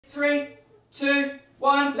3, 2,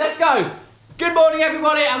 1, let's go. Good morning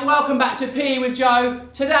everybody and welcome back to PE with Joe.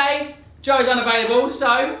 Today, Joe's unavailable,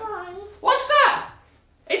 so, what's that?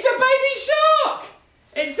 It's a baby shark.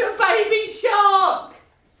 It's a baby shark.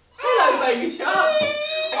 Hello baby shark.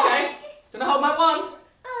 Okay, gonna hold my wand.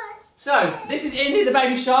 So, this is Indy, the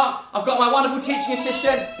baby shark. I've got my wonderful teaching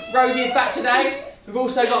assistant, Rosie is back today. We've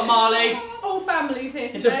also got Marley. All families here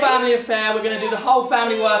today. It's a family affair. We're going to do the whole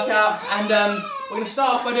family workout and we're going to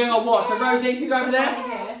start off by doing our what? So Rosie, if you go over there.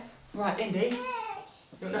 Here. Right, Indy. You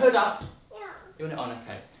want the hood up? Yeah. You want it on?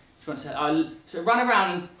 Okay. Just want to, so run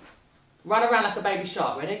around like a baby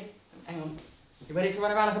shark. Ready? Hang on. You ready to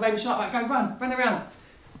run around like a baby shark? Right, go run around.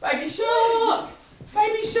 Baby shark!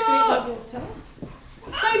 Baby shark!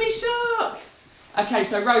 Baby shark! Okay,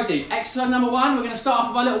 so Rosie, exercise number 1. We're going to start off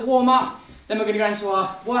with our little warm up. Then we're going to go into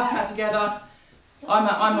our workout together.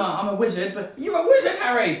 I'm a wizard, but you're a wizard,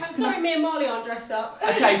 Harry. I'm sorry, me and Marley aren't dressed up.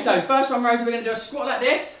 Okay, so first one, Rosie, we're going to do a squat like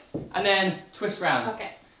this, and then twist round.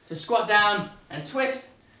 Okay. So squat down and twist,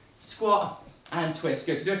 squat and twist.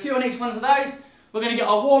 Good. So do a few on each one of those. We're going to get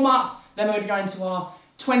our warm up. Then we're going to go into our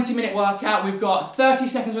 20-minute workout. We've got 30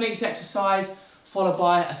 seconds on each exercise, followed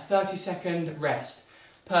by a 30-second rest.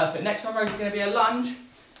 Perfect. Next one, Rosie, is going to be a lunge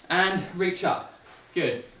and reach up.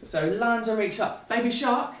 Good. So lunge and reach up. Baby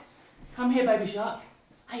shark, come here, baby shark.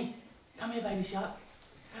 Hey, come here, baby shark.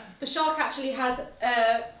 The shark actually has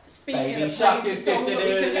speaking baby of shark. plays, the song that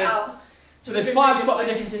we took it out. So there's 5 spot the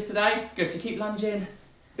differences today. Good. So keep lunging.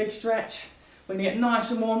 Big stretch. We're going to get nice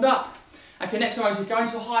and warmed up. Okay, next one is go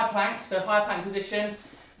into a high plank. So high plank position.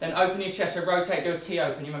 Then open your chest. So rotate. Do a T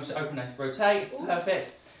open. You remember to open it. Rotate. Ooh.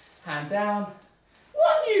 Perfect. Hand down.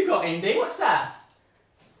 What have you got, Indy? What's that?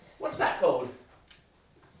 What's that called?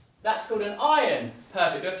 That's called an iron.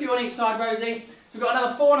 Perfect. Do a few on each side, Rosie. We've got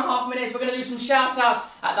another 4.5 minutes. We're going to do some shouts outs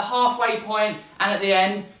at the halfway point and at the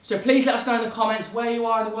end. So please let us know in the comments where you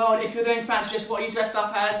are in the world. If you're doing fancy dress, what are you dressed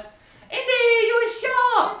up as? Indy, you're a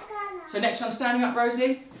shark. So next one, standing up,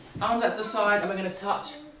 Rosie. Arms out to the side, and we're going to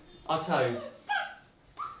touch our toes.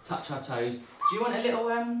 Touch our toes. Do you want a little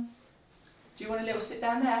sit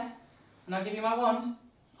down there? And I'll give you my wand.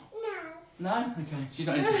 No. No? Okay. She's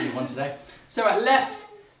not interested in one today. So at left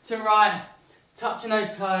to right, touching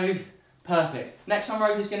those toes, perfect. Next one,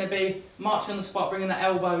 Rosie's going to be marching on the spot, bringing the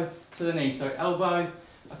elbow to the knee. So elbow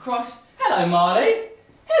across. Hello, Marley.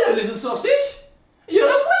 Hello, little sausage. You're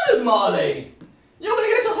a wizard, Marley. You're going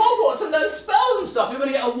to go to Hogwarts and learn spells and stuff. You're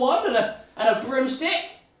going to get a wand and a broomstick.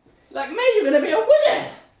 Like me, you're going to be a wizard.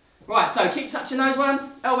 Right, so keep touching those ones,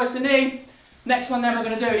 elbow to knee. Next one then we're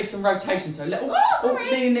going to do is some rotation. So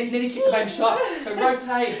nearly kick the baby shark. So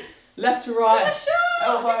rotate. Left to right,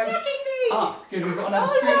 elbows up. Good, we've got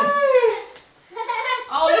another 3 minutes.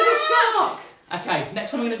 Oh, there's a shark! Okay,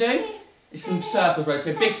 next one we're going to do is some circles, right?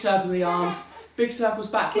 So big circle with the arms, big circles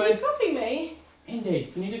backwards. Can you copy me?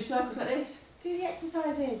 Indy, can you do circles like this? Do the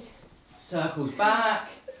exercises. Circles back,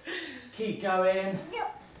 keep going.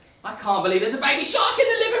 I can't believe there's a baby shark in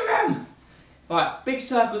the living room! Right, big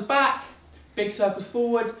circles back, big circles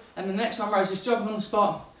forwards, and the next one, Rose, is jogging on the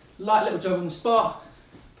spot. Light little jog on the spot.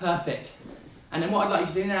 Perfect. And then what I'd like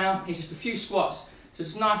you to do now is just a few squats, so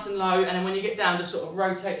it's nice and low, and then when you get down, just sort of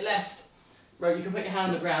rotate left. You can put your hand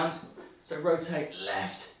on the ground, so rotate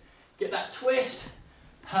left, get that twist.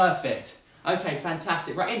 Perfect. Okay,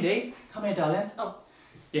 fantastic. Right, Indy, come here, darling. Oh,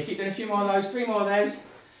 yeah, keep doing a few more of those, 3 more of those,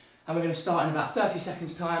 and we're going to start in about 30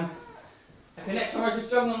 seconds time. Okay, next one, just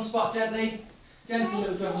jogging on the spot gently. Gentle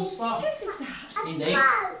little jog on the spot. Whose is that? Indy,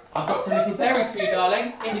 I've got some little berries for you,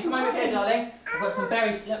 darling. Indy, come over here, darling. I've got some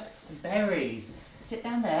berries. Look, some berries. Sit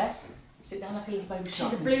down there. Sit down like a little baby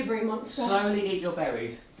shark. She's a blueberry monster. Slowly eat your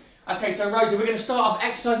berries. Okay, so Rosie, we're going to start off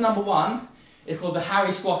exercise number 1. It's called the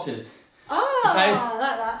Harry Squatters. Oh, okay? I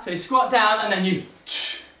like that. So you squat down and then you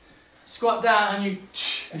squat down and you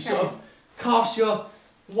sort of cast your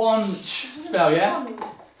wand spell, yeah?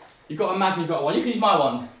 You've got to imagine you've got one. You can use my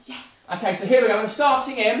wand. Yes. Okay, so here we go. I'm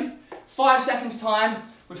starting in 5 seconds time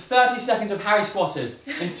with 30 seconds of Harry Squatters.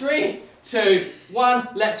 In 3, 2, 1,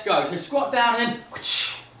 let's go. So squat down and then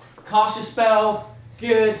cast your spell.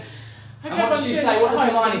 Good. And what does she say? What does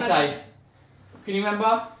Hermione say? Can you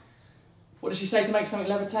remember? What does she say to make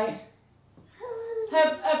something levitate?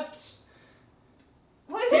 What is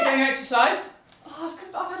Keep it? doing your exercise. Oh,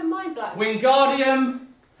 I've had a mind blank. Wingardium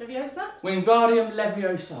Leviosa? Wingardium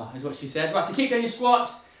Leviosa is what she says. Right, so keep doing your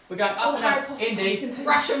squats. We're going up and down. Indy,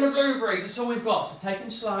 ration the blueberries. That's all we've got. So take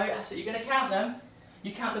them slow. That's it. You're going to count them.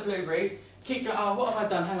 You count the blueberries. Keep going. Oh, what have I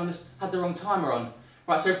done? Hang on, I had the wrong timer on.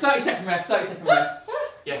 Right, so 30-second rest. 30-second rest.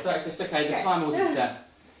 Yeah, 30 seconds. Okay, the timer wasn't set.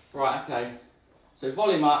 Right, okay. So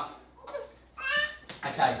volume up.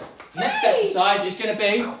 Okay, next exercise is going to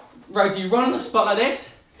be, Rosie, you run on the spot like this,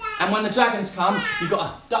 and when the dragons come, you've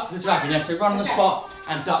got to duck the dragon, yeah? So run on the spot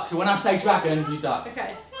and duck. So when I say dragon, you duck.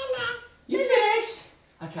 Okay. You finished?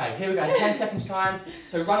 Okay, here we go, 10 seconds time.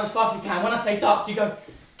 So run as fast as you can. When I say duck, you go,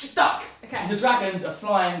 duck. Okay. The dragons are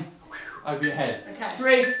flying over your head. Okay.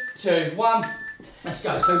 3, 2, 1, let's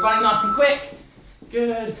go. So running nice and quick.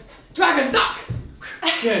 Good. Dragon, duck.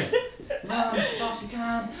 Good. Run as fast as you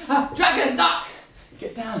can. Dragon, duck.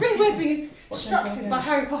 Get down. It's really weird being instructed by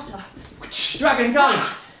Harry Potter. Dragon, go.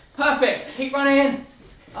 Perfect. Keep running.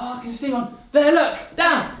 Oh, I can see one. There, look.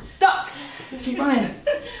 Down. Duck. Keep running.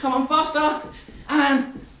 Come on, faster.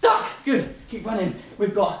 And duck. Good. Keep running.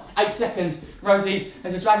 We've got 8 seconds. Rosie,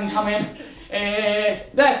 there's a dragon coming. There,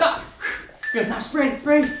 duck. Good. Now sprint.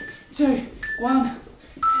 3, 2, 1.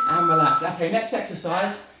 And relax. Okay, next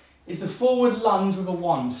exercise is the forward lunge with a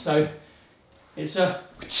wand. So it's a,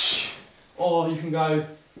 or you can go,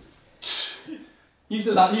 use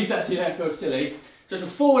that so you don't feel silly. Just a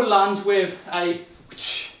forward lunge with a,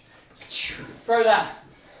 throw that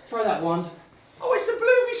wand. Oh, it's the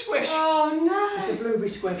blueberry squish. Oh no. It's the blueberry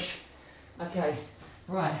squish. Okay,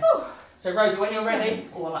 right. Whew. So Rosie, when you're ready,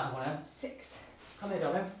 oh, I like that one. 6. Come here,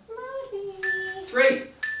 darling. Mommy. 3,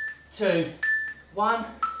 2, 1.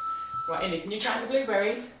 Right, Indy, can you count the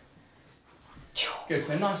blueberries? Good,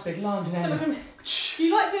 so nice big lunge and then.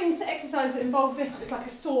 You like doing exercises that involve this, but it's like a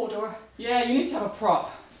sword or a... Yeah, you need to have a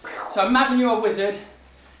prop. So imagine you're a wizard,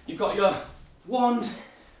 you've got your wand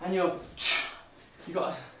and you've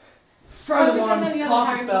got to throw the wand, There's any cast other a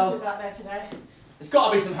Harry spell. Potters out there today. There's got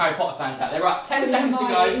to be some Harry Potter fans out there. Right, 10 seconds to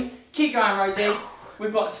go. Keep going, Rosie.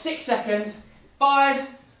 We've got 6 seconds. 5,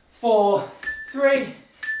 4, 3,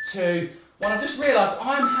 2, 1. I've just realised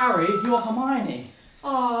I'm Harry, you're Hermione.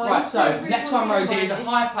 Oh, Right, so really next one, Rosie, is a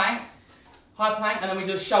Hermione. high plank, and then we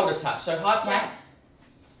do a shoulder tap. So high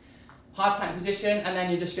plank position, and then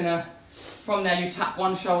you're just gonna, from there you tap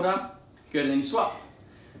one shoulder, good, and then you swap.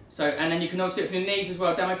 So, and then you can also do it from your knees as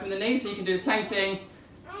well, demo from the knees, so you can do the same thing.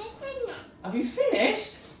 Have you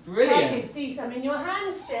finished? Brilliant. I can see some in your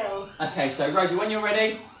hand still. Okay, so Rosie, when you're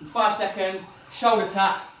ready, in 5 seconds, shoulder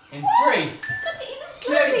taps in 3,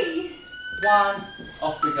 2, 1,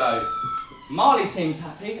 off we go. Marley seems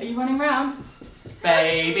happy. Are you running round?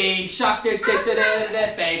 Baby shark, baby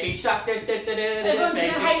shark, Everyone's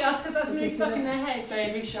going to hate us because that's really stuck in their head.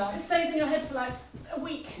 Baby shark. It stays in your head for like a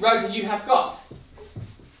week. Rosie, you have got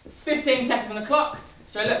 15 seconds on the clock.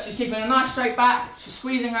 So look, she's keeping a nice straight back. She's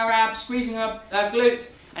squeezing her abs, squeezing her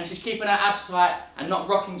glutes, and she's keeping her abs tight and not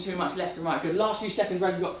rocking too much left and right. Good. Last few seconds,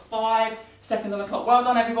 Rosie, you've got 5 seconds on the clock. Well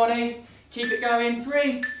done, everybody. Keep it going.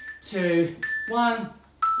 3, 2, 1.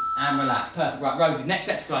 And relax. Perfect. Right, Rosie, next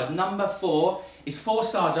exercise, number 4, is 4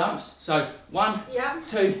 star jumps. So 1,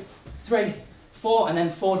 2, 3, 4, and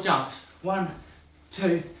then 4 jumps. 1,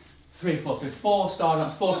 2, 3, 4. So 4 star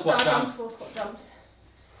jumps, 4 squat jumps. 4 squat jumps.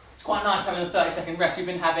 It's quite nice having a 30-second rest. We've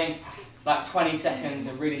been having like 20 seconds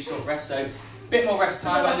of really short rest, so a bit more rest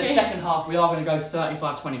time, but in the second half we are going to go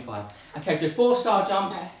 35-25. Okay, so 4 star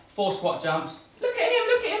jumps, 4 squat jumps. Look at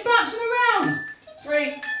him bouncing around.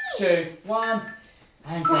 3, 2, 1,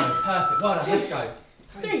 and go. Perfect. Well done, let's go.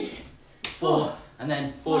 3, 4, and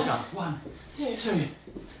then 4 jumps. 1, 2,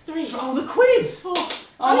 3. Oh, the quiz. 4.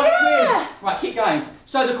 Oh, my quiz. Right, keep going.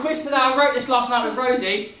 So the quiz today, I wrote this last night with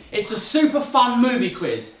Rosie. It's a super fun movie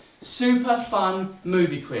quiz. Super fun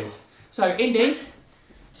movie quiz. So, Indy,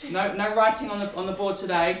 no writing on the board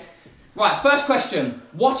today. Right, first question.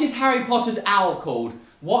 What is Harry Potter's owl called?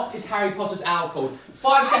 What is Harry Potter's owl called?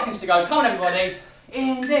 5 seconds to go. Come on, everybody.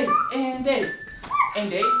 Indy.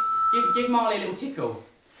 Give Marley a little tickle.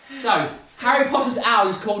 So, Harry Potter's owl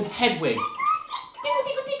is called Hedwig.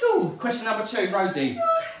 Tickle. Question number 2, Rosie.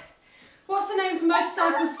 What's the name of the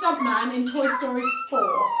motorcycle stuntman in Toy Story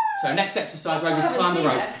 4? So, next exercise, Rosie, climb the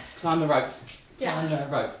rope. Climb the rope. Yeah. Climb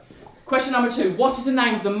the rope. Question number 2. What is the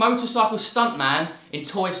name of the motorcycle stuntman in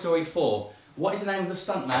Toy Story 4? What is the name of the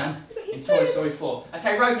stuntman in Toy Story 4?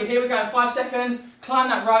 Okay, Rosie, here we go. 5 seconds. Climb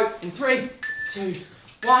that rope in 3, 2,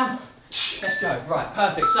 1. Let's go. Right,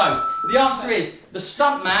 perfect. So, the answer is the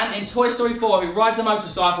stuntman in Toy Story 4 who rides the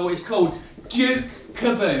motorcycle is called Duke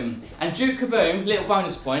Kaboom. And Duke Kaboom, little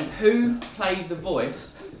bonus point, who plays the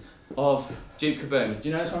voice of Duke Kaboom? Do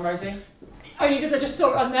you know this one, Rosie? Only because I just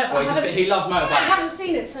saw it on there, but He loves motorbikes. I haven't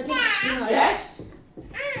seen it, so I didn't actually know. Yes?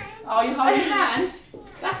 Oh, you hold your hand?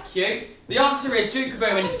 That's cute. The answer is Duke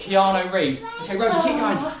Kaboom and it's Keanu Reeves. Okay, Rosie, keep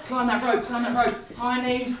going. Climb that rope, climb that rope. High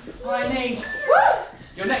knees, high knees.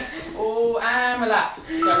 You're next. Oh, and relax.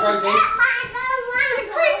 So, Rosie.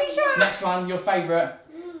 Crazy shot. Next one, your favourite.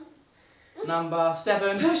 number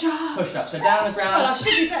 7. Push-ups. Push-ups. So down on the ground. Well, I should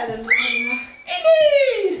be better than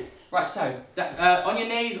Indy! Right, so on your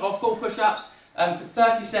knees or full push-ups for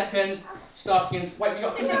 30 seconds, starting in. Wait, we've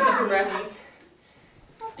got 15 second rest.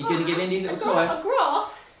 You're going to give Indy a little toy. A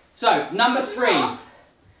graph? So, number 3.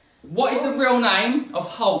 What is the real name of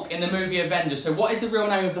Hulk in the movie Avengers? So, what is the real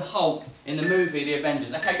name of the Hulk in the movie The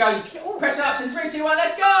Avengers? Okay, go. Press ups in 3, 2, 1,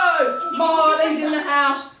 let's go! Marley's in the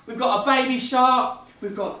house. We've got a baby shark.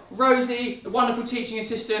 We've got Rosie, the wonderful teaching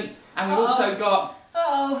assistant. And we've also got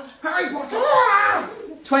Harry Potter.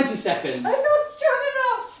 20 seconds. I'm not strong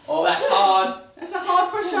enough. Oh, that's hard. That's a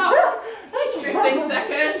hard push-up. 15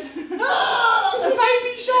 seconds. The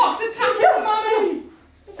baby shark's attacking the mummy.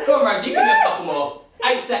 Go on, Rosie, you can do a couple more.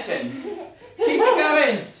 8 seconds. Keep it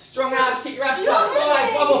going. Strong abs, keep your abs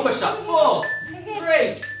tight. 5, one more push-up. 4,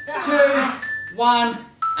 3, 2, 1,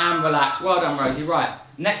 and relax. Well done, Rosie. Right,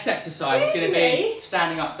 next exercise is going to be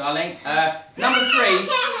standing up, darling. Number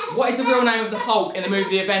 3, what is the real name of the Hulk in the movie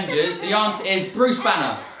The Avengers? The answer is Bruce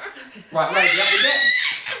Banner. Right, Rosie, up with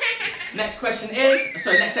it. Next question is,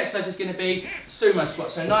 next exercise is going to be sumo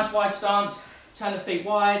squats. So nice wide stance, turn the feet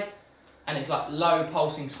wide, and it's like low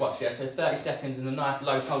pulsing squats, yeah? So 30 seconds and a nice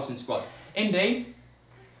low pulsing squats. Indy,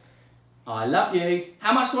 I love you.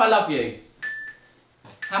 How much do I love you?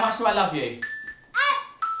 How much do I love you?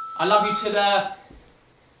 I love you to the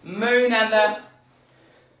moon and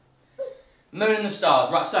the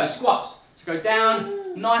stars. Right, so squats. So go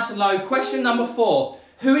down, nice and low. Question number 4.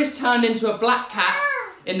 Who is turned into a black cat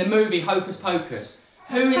in the movie Hocus Pocus?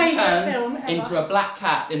 Who is turned into a black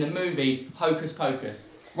cat in the movie Hocus Pocus?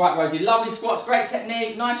 Right, Rosie, lovely squats, great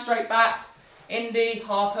technique, nice straight back. Indy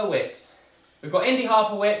Harper Wicks. We've got Indy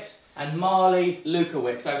Harper Wicks and Marley Luca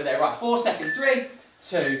Wicks over there. Right, 4 seconds. 3,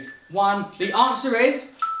 2, 1. The answer is,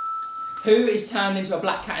 who is turned into a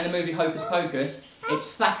black cat in the movie Hocus Pocus? It's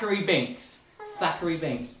Thackeray Binks. Thackeray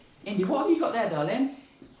Binks. Indy, what have you got there, darling?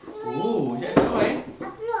 Ooh, is it a toy?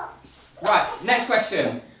 Right, next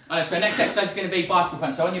question. So next exercise is going to be bicycle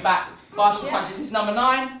crunch. So on your back, bicycle crunches. This is number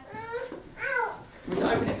 9. Want me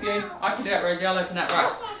to open it for you? I can do that, Rosie. I'll open that.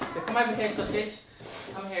 Right. So come over here, sausage.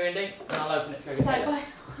 Come here, Indy, and I'll open it for you. So bicycle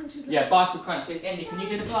crunches. Yeah, bicycle crunches. Indy, can you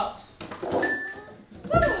do the blocks? Can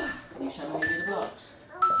you show me how you do the blocks?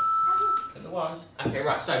 And the ones. Okay,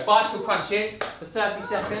 right. So bicycle crunches for 30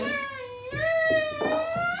 seconds.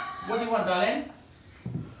 What do you want, darling?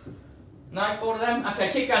 No, 4 of them?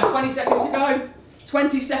 Okay, keep going. 20 seconds to go.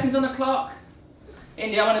 20 seconds on the clock.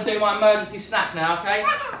 Indy, I'm going to do my emergency snack now, okay?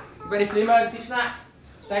 Ready for the emergency snack?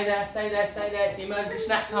 Stay there, stay there, stay there. It's the emergency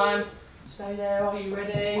snack time. Stay there. Are you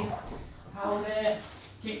ready? Hold it.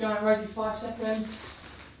 Keep going, Rosie. 5 seconds.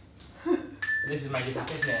 This has made you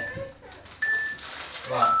happy, isn't it?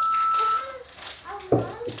 Right. Can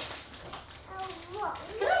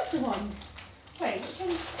I have the one? Wait, which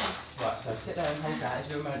one's Right, so sit there and hold that as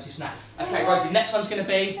your emergency snack. Okay, Rosie, next one's going to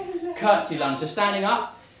be curtsy lunge. So standing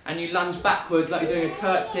up and you lunge backwards like you're doing a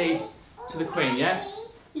curtsy to the Queen, yeah?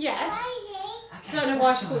 Yes. Okay, I don't know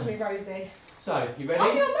why she calls me Rosie. So, you ready?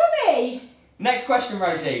 I'm your mummy! Next question,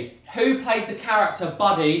 Rosie. Who plays the character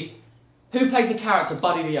Buddy? Who plays the character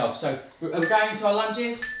Buddy the Elf? So, we're going into our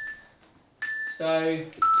lunges. So,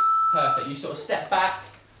 perfect. You sort of step back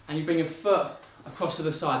and you bring your foot across to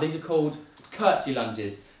the side. These are called curtsy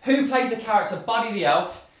lunges. Who plays the character Buddy the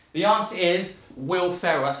Elf? The answer is Will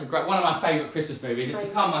Ferrell. That's one of my favourite Christmas movies. It's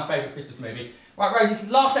become my favourite Christmas movie. Right, Rosie, this is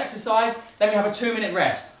the last exercise. Then we have a 2-minute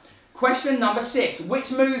rest. Question number 6. Which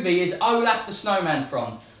movie is Olaf the Snowman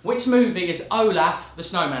from? Which movie is Olaf the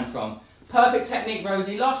Snowman from? Perfect technique,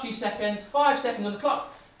 Rosie. Last few seconds. 5 seconds on the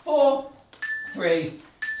clock. 4, 3,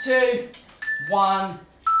 2, 1,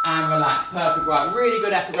 and relax. Perfect. Right, really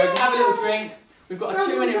good effort, Rosie. Have a little drink. We've got a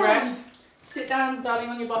 2-minute rest. Sit down, darling,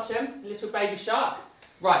 on your bottom. Little baby shark.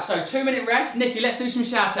 Right, so 2-minute rest. Nikki, let's do some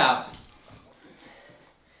shout-outs.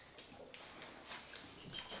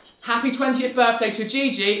 Happy 20th birthday to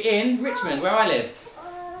Gigi in Richmond, where I live.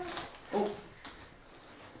 Oh.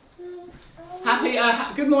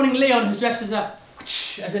 Happy, good morning, Leon, who's dressed as a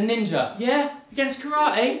ninja. Yeah? Against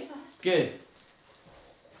karate? Good.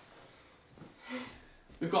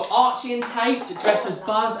 We've got Archie and Tate dressed as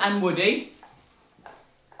Buzz and Woody.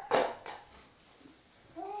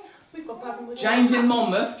 We've got Buzz and Woody. James in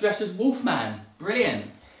Monmouth dressed as Wolfman. Brilliant.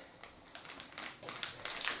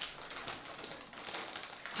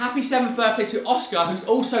 Happy 7th birthday to Oscar, who's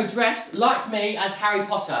also dressed, like me, as Harry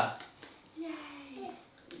Potter. Yay!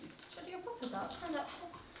 Should I do your poppers up? Stand up.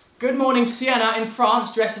 Good morning, Sienna in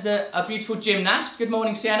France, dressed as a beautiful gymnast. Good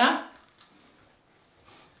morning, Sienna.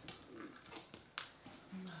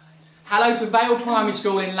 Hello to Vale Primary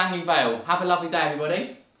School in Langley Vale. Have a lovely day,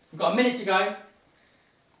 everybody. We've got a minute to go.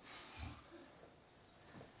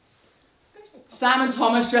 Sam and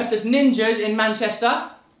Thomas dressed as ninjas in Manchester.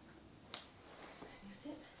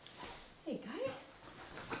 There you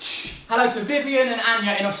go. Hello to Vivian and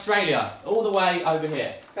Anya in Australia, all the way over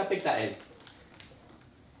here. Look how big that is.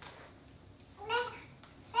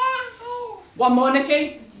 One more,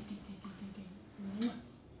 Nikki.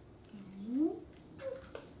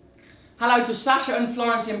 Hello to Sasha and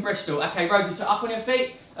Florence in Bristol. Okay, Rosie, so up on your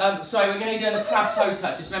feet. Sorry, we're going to be doing the crab toe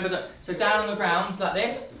touch. Just remember that. So down on the ground like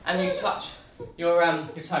this, and then you touch your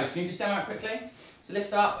toes. Can you just demo it quickly? So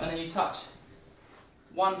lift up, and then you touch.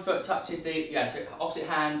 One foot touches the so opposite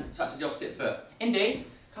hand touches the opposite foot. Indy,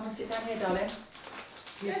 come and sit down here, darling.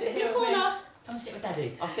 Can you sit here with me? Come and sit with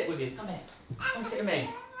Daddy. I'll sit with you. Come here. Come and sit with me.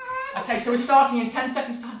 Okay, so we're starting in 10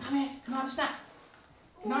 seconds time. Come here. Can I have a snack?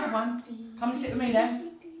 Can I have one? Come and sit with me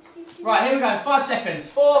then. Right, here we go. 5 seconds.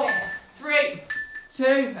 4, 3,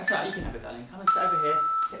 2. That's right, you can have it, darling. Come and sit over here.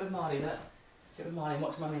 Sit with Marley, look. Sit with Marley and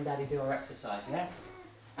watch Mummy and Daddy do our exercise, yeah?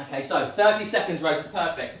 Okay, so 30 seconds, Rose, is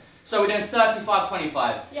perfect. So we're doing 35,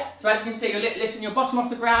 25. Yeah. So as you can see, you're lifting your bottom off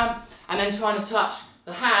the ground and then trying to touch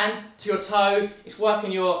the hand to your toe. It's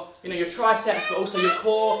working your, your triceps, but also your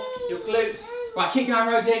core, your glutes. Right, keep going,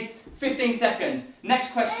 Rosie. 15 seconds.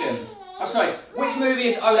 Next question. Oh, sorry. Which movie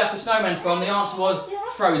is Olaf the Snowman from? The answer was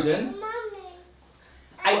Frozen.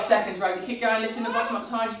 8 seconds, Rosie. Keep going, lifting the bottom up as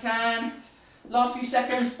high as you can. Last few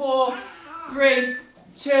seconds. 4, 3,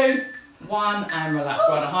 2, 1, and relax.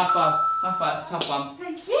 Right, a high five. High five, that's a tough one.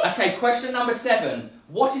 Thank you. Okay, question number 7.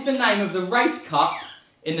 What is the name of the race cup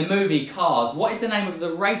in the movie Cars? What is the name of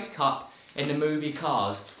the race cup in the movie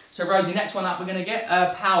Cars? So Rosie, next one up, we're going to get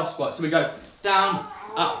a power squat. So we go down,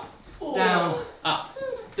 up, down, up,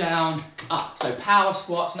 down, up. So power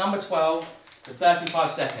squats, number 12, for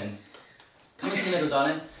 35 seconds. Come into the middle,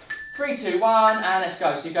 darling. 3, 2, 1, and let's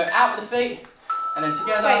go. So you go out with the feet, and then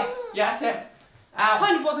together. Wait. Yeah, that's it. Out.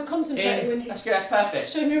 Kind of wasn't concentrating when you That's good, that's perfect.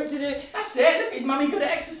 showed me what to do. That's it, look, is Mummy good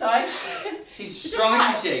at exercise? She's strong,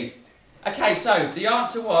 isn't she? Okay, so the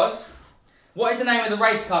answer was, what is the name of the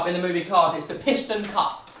race cup in the movie Cars? It's the Piston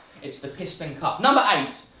Cup. It's the Piston Cup. Number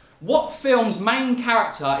 8. What film's main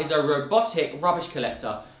character is a robotic rubbish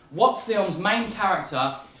collector? What film's main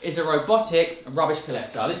character is a robotic rubbish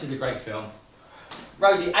collector? This is a great film.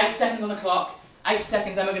 Rosie, 8 seconds on the clock. 8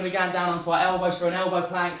 seconds, then we're going to be going down onto our elbows for an elbow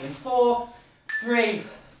plank in 4, 3,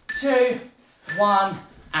 2, 1,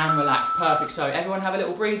 and relax. Perfect. So everyone have a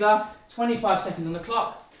little breather. 25 seconds on the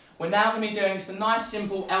clock. We're now going to be doing just a nice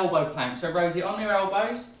simple elbow plank. So Rosie, on your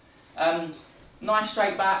elbows, nice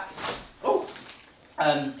straight back. Oh,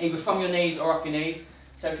 either from your knees or off your knees.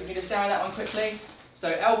 So if you can just down that one quickly. So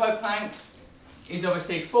elbow plank is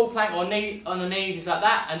obviously full plank or knee on the knees, is like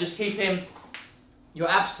that, and just keeping your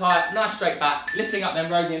abs tight, nice straight back. Lifting up then,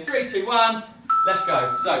 Rosie, in 3, 2, 1. Let's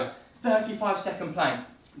go. So 35-second plank.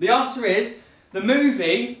 The answer is the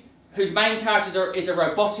movie whose main character is a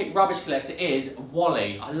robotic rubbish collector is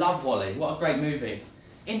WALL-E. I love WALL-E. What a great movie.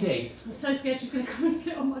 Indy. I'm so scared she's going to come and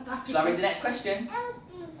sit on my back. Shall I read the next question?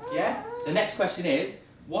 Yeah? The next question is,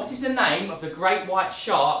 what is the name of the great white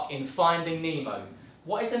shark in Finding Nemo?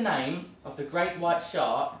 What is the name of the great white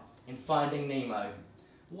shark in Finding Nemo?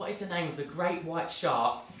 What is the name of the great white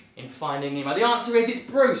shark in Finding Nemo? The answer is it's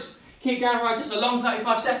Bruce. Keep going, right, just a long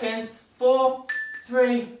 35 seconds. 4,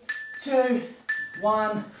 3, 2,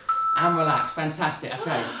 1, and relax. Fantastic.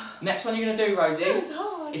 Okay, next one you're going to do, Rosie,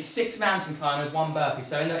 is 6 mountain climbers, 1 burpee.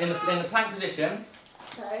 So in the plank position,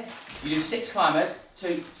 Okay. you do 6 climbers,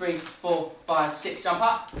 2, 3, 4, 5, 6, jump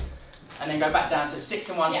up, and then go back down to 6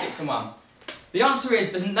 and 1, 6 and 1. The answer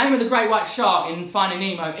is, the name of the great white shark in Finding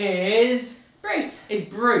Nemo is... Bruce. Is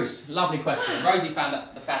Bruce. Lovely question. Rosie found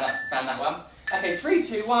that one. Okay, 3,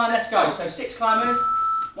 2, 1, let's go. So 6 climbers.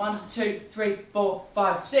 1, 2, 3, 4,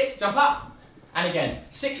 5, 6. Jump up. And again,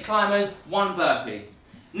 6 climbers, 1 burpee.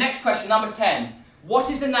 Next question, number 10.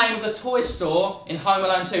 What is the name of the toy store in Home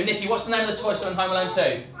Alone 2? Nikki, what's the name of the toy store in Home Alone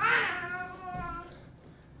 2?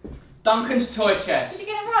 Duncan's Toy Chest. Did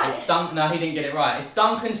you get it right? No, he didn't get it right. It's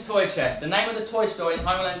Duncan's Toy Chest. The name of the toy store in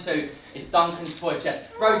Home Alone 2 is Duncan's Toy Chest.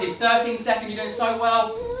 Rosie, 13 seconds, you're doing so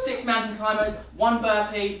well. 6 mountain climbers, 1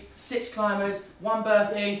 burpee, 6 climbers, 1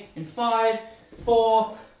 burpee, in 5,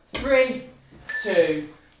 4, 3, 2,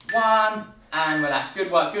 1, and relax.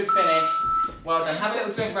 Good work, good finish. Well done. Have a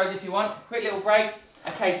little drink, Rosie, if you want. Quick little break.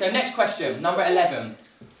 Okay, so next question, number 11.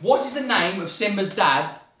 What is the name of Simba's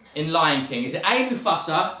dad in Lion King? Is it A,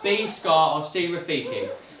 Mufasa, B, Scar, or C, Rafiki?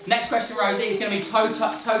 Next question, Rosie, is going to be toe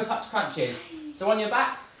touch crunches. So on your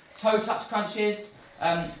back, toe touch crunches,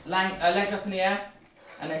 legs up in the air,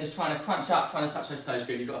 and then just trying to crunch up, trying to touch those toes.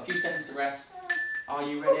 Good. You've got a few seconds to rest. Are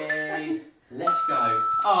you ready? Let's go.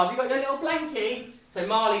 Oh, have you got your little blankie? So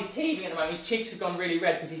Marley's teething at the moment. His cheeks have gone really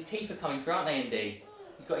red because his teeth are coming through, aren't they, Indy?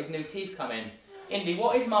 He's got his new teeth coming. Indy,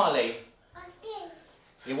 what is Marley?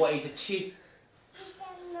 Yeah, what? He's a cheeky.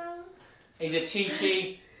 He's a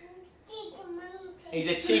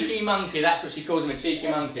cheeky monkey. That's what she calls him, a cheeky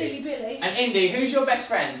monkey. Silly Billy. And Indy, who's your best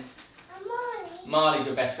friend? Marley. Marley's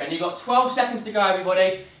your best friend. You've got 12 seconds to go,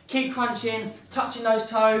 everybody. Keep crunching, touching those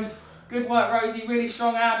toes. Good work, Rosie. Really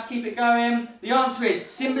strong abs. Keep it going. The answer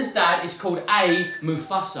is Simba's dad is called A.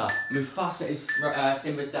 Mufasa. Mufasa is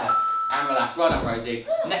Simba's dad. And relax. Well done, Rosie.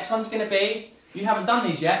 Next one's going to be, you haven't done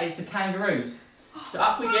these yet, it's the kangaroos. So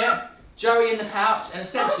up we get Joey in the pouch, and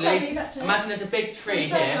essentially, imagine there's a big tree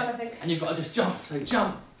here, and you've got to just jump. So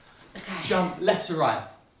jump, jump, left to right.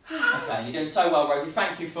 Okay, you're doing so well, Rosie.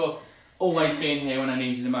 Thank you for always being here when I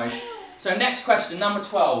need you the most. So next question, number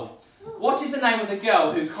 12. What is the name of the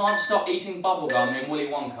girl who can't stop eating bubblegum in Willy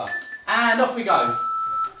Wonka? And off we go.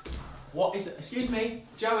 What is it? Excuse me,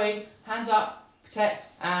 Joey, hands up, protect,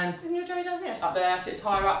 and... Isn't your Joey down here? Up there, sits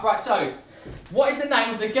higher up. Right, so, what is the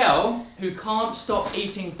name of the girl who can't stop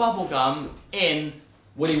eating bubblegum in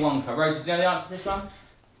Willy Wonka? Rosie, do you know the answer to this one?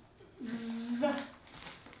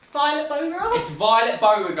 Violet Beauregard? It's Violet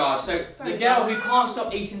Beauregard. So the girl who can't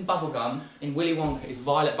stop eating bubblegum in Willy Wonka is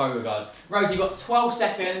Violet Beauregard. Rosie, you've got 12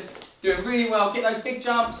 seconds. Doing really well. Get those big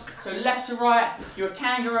jumps. So left to right. You're a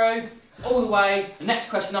kangaroo. All the way. The next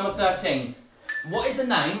question, number 13. What is the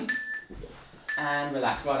name? And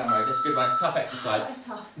relax. Well done, Rosie. That's a good one. It's a tough exercise. That's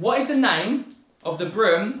tough. What is the name of the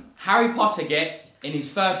broom Harry Potter gets in his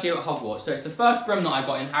first year at Hogwarts? So it's the first broom that I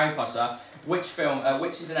got in Harry Potter. Which film?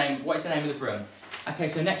 Which is the name? What is the name of the broom? Okay,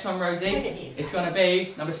 so next one, Rosie, it's going to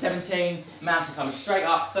be number 17, mountain climbing. Straight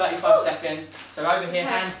up, 35 seconds. So over here,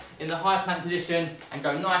 hands in the high plank position and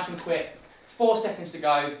go nice and quick. 4 seconds to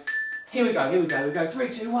go. Here we go, here we go. We go 3,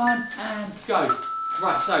 2, 1, and go.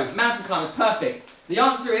 Right, so mountain climbers, perfect. The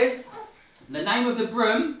answer is, the name of the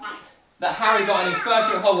broom that Harry got in his first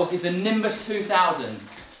year at Hogwarts is the Nimbus 2000.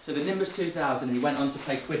 So the Nimbus 2000, and he went on to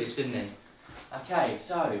play Quidditch, didn't he? Okay,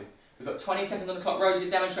 so we've got 20 seconds on the clock. Rosie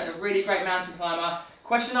demonstrating a really great mountain climber.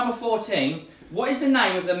 Question number 14. What is the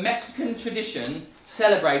name of the Mexican tradition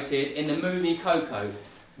celebrated in the movie Coco?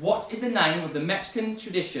 What is the name of the Mexican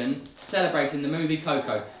tradition celebrated in the movie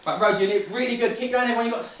Coco? Right, Rosie, you look really good. Keep going, everyone.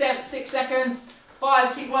 You've got 6 seconds.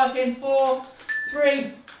 5, keep working. 4,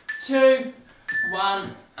 3, 2,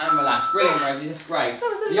 1, and relax. Brilliant, Rosie. That's great.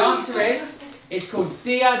 The answer is, it's called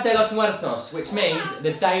Dia de los Muertos, which means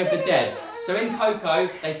the Day of the Dead. So in Coco,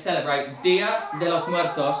 they celebrate Dia de los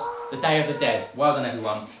Muertos, the Day of the Dead. Well done,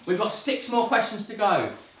 everyone. We've got 6 more questions to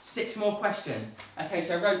go. 6 more questions. Okay,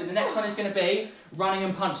 so Rosie, the next one is going to be running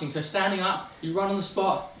and punching. So standing up, you run on the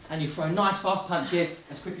spot, and you throw nice fast punches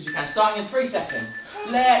as quick as you can. Starting in 3 seconds.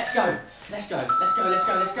 Let's go. Let's go. Let's go. Let's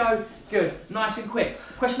go. Let's go. Good. Nice and quick.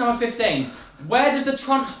 Question number 15. Where does the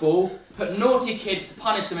Trunchbull put naughty kids to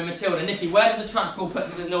punish them in Matilda? Nikki, where does the Trunchbull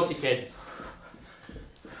put the naughty kids?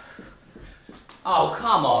 Oh,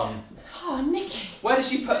 come on. Oh, Nikki. Where does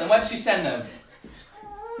she put them? Where does she send them?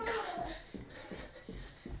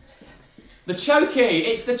 The chokey.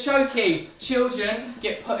 It's the chokey. Children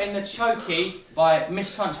get put in the chokey by Miss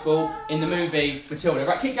Trunchbull in the movie Matilda.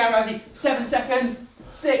 Right, keep going, Rosie. 7 seconds.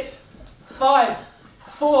 6, 5,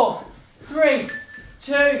 4, 3,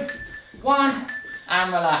 2, 1,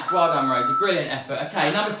 and relax. Well done, Rosie. Brilliant effort.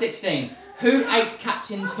 Okay, number 16. Who ate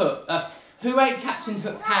Captain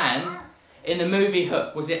Hook's hand in the movie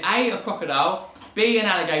Hook? Was it A, a crocodile, B, an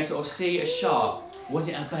alligator, or C, a shark? Was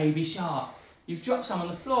it a baby shark? You've dropped some on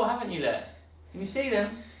the floor, haven't you there? Can you see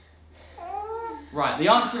them? Right, the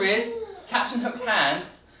answer is Captain Hook's hand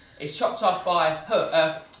is chopped off by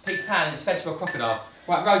Peter Pan and it's fed to a crocodile.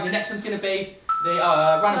 Right, Rosie, next one's going to be the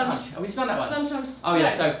run and punch. Have we done that one? Lunge, lunge. Oh yeah,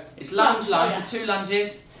 so it's lunge, lunge, Oh, yeah. so 2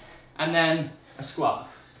 lunges, and then a squat.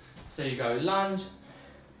 So you go lunge,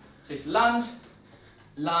 so it's lunge,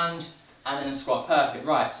 lunge, and then a squat. Perfect.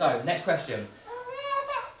 Right, so next question.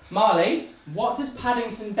 Marley, what does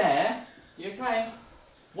Paddington Bear, you okay?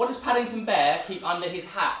 What does Paddington Bear keep under his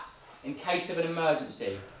hat in case of an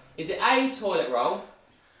emergency? Is it A, toilet roll,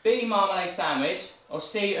 B, marmalade sandwich, or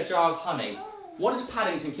C, a jar of honey? What does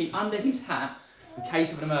Paddington keep under his hat in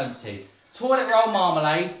case of an emergency? Toilet roll,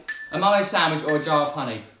 marmalade, a marmalade sandwich, or a jar of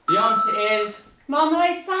honey? The answer is...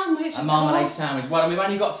 Marmalade sandwich. A marmalade sandwich. Well, we've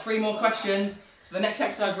only got 3 more questions. So the next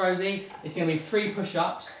exercise, Rosie, is going to be 3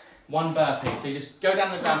 push-ups, 1 burpee. So you just go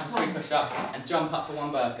down the ground for 3 push-ups and jump up for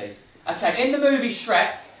 1 burpee. Okay, in the movie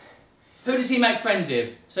Shrek, who does he make friends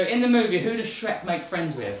with? So in the movie, who does Shrek make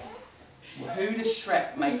friends with? Who does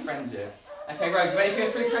Shrek make friends with? Okay, Rosie, ready for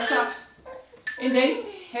your 3 press-ups? Indy,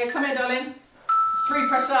 here, come here, darling. 3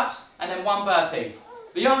 press-ups and then 1 burpee.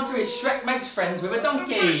 The answer is Shrek makes friends with a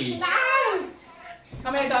donkey. No!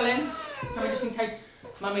 Come here, darling. Come here, just in case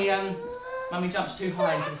Mummy jumps too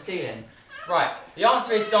high into the ceiling. Right, the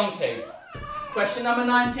answer is donkey. Question number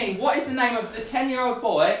 19. What is the name of the 10-year-old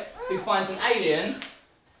boy who finds an alien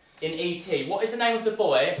in E.T.? What is the name of the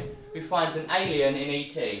boy who finds an alien in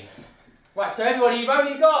E.T.? Right, so everybody, you've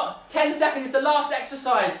only got 10 seconds, the last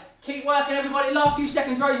exercise. Keep working, everybody. Last few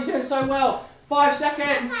seconds, Rose, you're doing so well. 5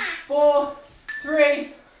 seconds. 4,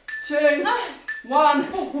 3, 2, 1.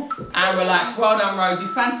 And relax. Well done, Rosie.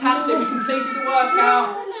 Fantastic. We completed the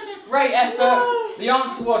workout. Great effort. The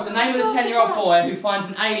answer was the name of the 10-year-old boy who finds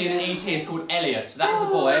an alien in E.T. is called Elliot. So that was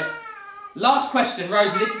the boy. Last question,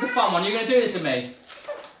 Rosie. This is the fun one. You're going to do this with me.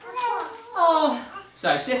 Oh.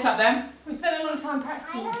 So sit up then. We spent a long time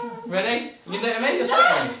practicing. Ready? You can do it with me. You're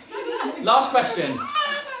sitting. Last question.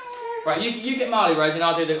 Right, you get Marley, Rosie, and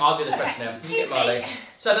I'll do the question then. You get Marley.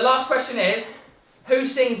 So the last question is, who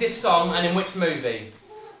sings this song and in which movie?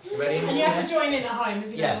 You ready? And you have to join in at home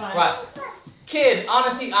if you don't mind. Right. Kid,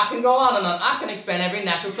 honestly, I can go on and on. I can explain every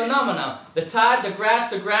natural phenomenon. The tide, the grass,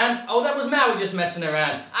 the ground. Oh, that was Maui just messing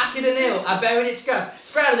around. I kid an ill, I buried its guts.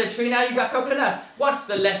 Sprouted the tree, now you got coconut. What's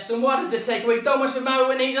the lesson? What is the takeaway? Don't much with Maui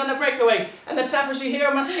when he's on the breakaway. And the tapestry here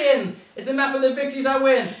on my skin is the map of the victories I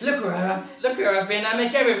win. Look where I've been. I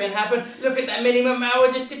make everything happen. Look at that minimum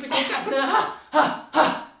Maui just typically happening. Ha, ha,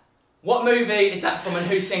 ha. What movie is that from and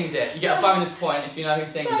who sings it? You get a bonus point if you know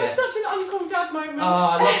who sings it. That was such an Uncle Dad moment. Oh,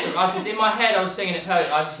 I lost it. I just, in my head, I was singing it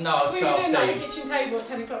perfect. I just know I was We so were doing that upbeat. at the kitchen table at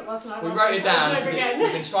 10 o'clock last night. We wrote it down because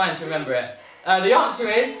we've been trying to remember it. The answer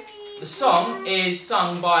is, the song is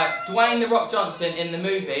sung by Dwayne The Rock Johnson in the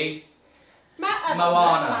movie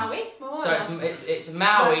Moana. So it's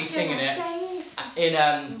Maui singing it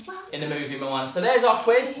in the movie Moana. So there's our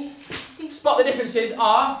quiz. Spot the differences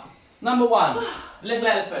are, number 1, Little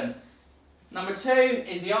Elephant. Number 2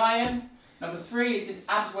 is the iron. Number 3 is this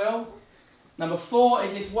abs wheel. Number 4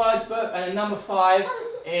 is this words book. And then number 5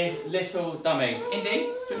 is little dummy. Indy, do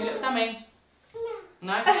you want your little dummy?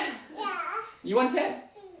 No? Yeah. You want it?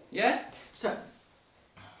 Yeah? So,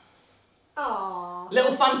 aww.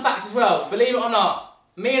 Little fun fact as well. Believe it or not,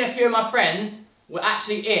 me and a few of my friends were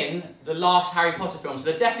actually in the last Harry Potter film. So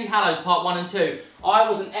the Deathly Hallows Part 1 and 2. I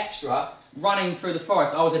was an extra running through the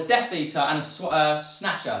forest. I was a Death Eater and a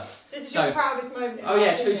Snatcher. This is your proudest moment. Oh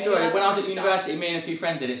yeah, true story. When I was at university, me and a few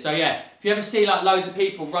friends did it. So yeah, if you ever see like loads of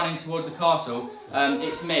people running towards the castle,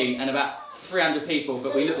 it's me and about 300 people,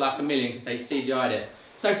 but we look like a million because they CGI'd it.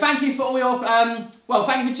 So thank you for all your, well,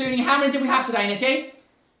 thank you for tuning in. How many did we have today, Nikki?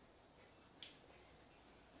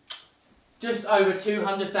 Just over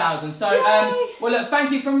 200,000. So, well, look,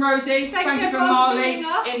 thank you from Rosie. Thank you from Marley.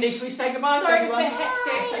 Indy, should we say goodbye? Sorry, it's a bit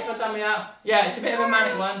hectic. Take our dummy out. Yeah, it's a bit of a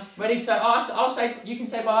manic one. Ready? So, I'll say, you can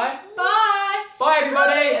say bye. Bye. Bye,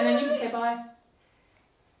 everybody. And then you can say bye.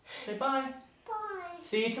 Say bye. Bye.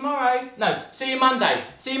 See you tomorrow. No, see you Monday.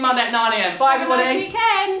 See you Monday at 9 AM. Bye, everybody. Have a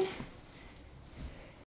nice weekend.